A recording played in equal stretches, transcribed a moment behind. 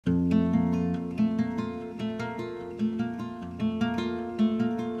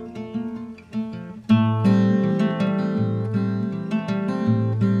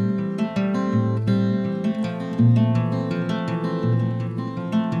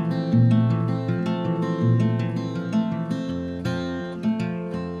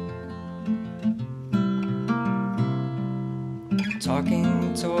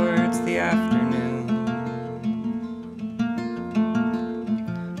Walking towards the afternoon,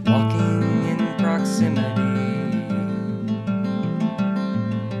 walking in proximity,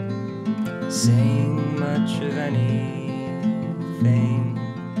 saying much of anything,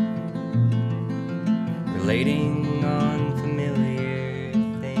 relating on familiar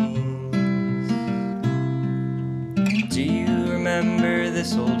things. Do you remember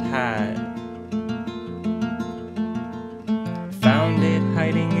this old hat? Found it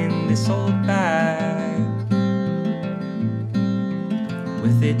hiding in this old bag,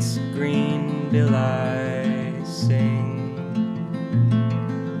 with its green bill I sing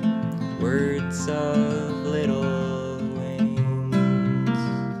words of little wings.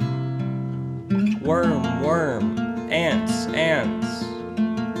 Worm, worm, ants, ants.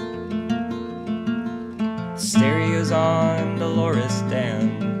 Stereos on Dolores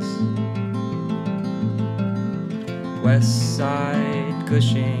dance. West Side,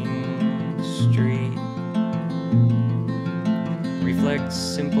 Cushing Street reflects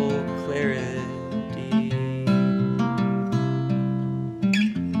simple clarity.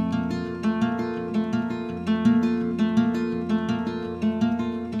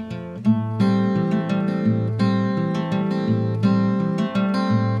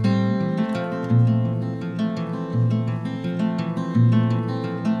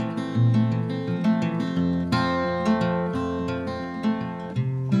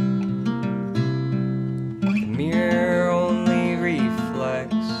 Mirror only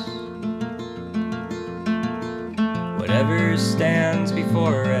reflects whatever stands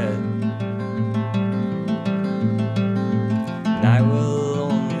before it, and I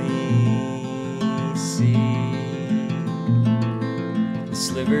will only see the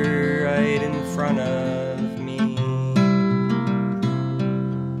sliver right in front of me.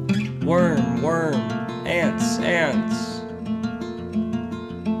 Worm, worm, ants, ants.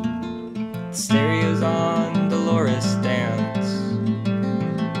 Stereos on Dolores dance.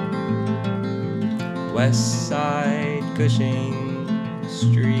 West Side, Cushing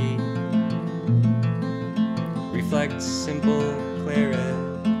Street reflects simple